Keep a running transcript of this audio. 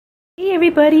Hey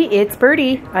everybody, it's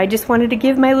Birdie. I just wanted to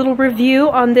give my little review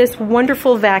on this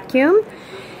wonderful vacuum.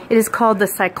 It is called the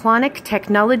Cyclonic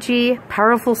Technology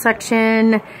Powerful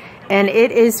Suction, and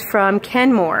it is from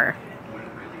Kenmore.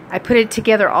 I put it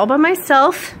together all by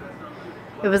myself.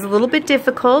 It was a little bit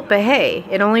difficult, but hey,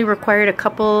 it only required a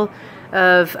couple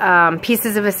of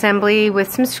pieces of assembly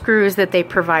with some screws that they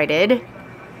provided.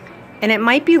 And it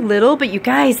might be little, but you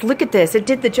guys, look at this. It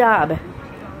did the job.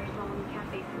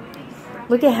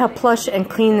 Look at how plush and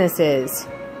clean this is.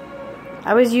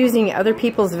 I was using other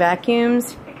people's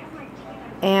vacuums,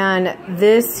 and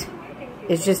this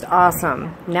is just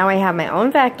awesome. Now I have my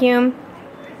own vacuum.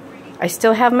 I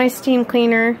still have my steam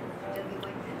cleaner.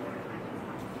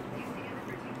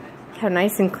 How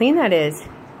nice and clean that is.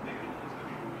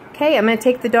 Okay, I'm gonna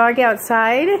take the dog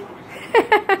outside.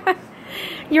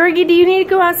 Yorgi, do you need to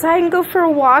go outside and go for a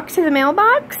walk to the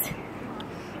mailbox?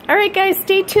 Alright guys,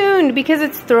 stay tuned because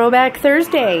it's Throwback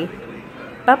Thursday.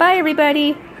 Bye-bye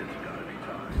everybody.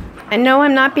 And no,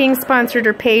 I'm not being sponsored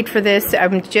or paid for this.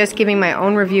 I'm just giving my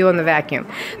own review on the vacuum.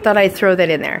 Thought I'd throw that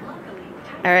in there.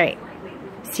 Alright.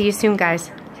 See you soon, guys.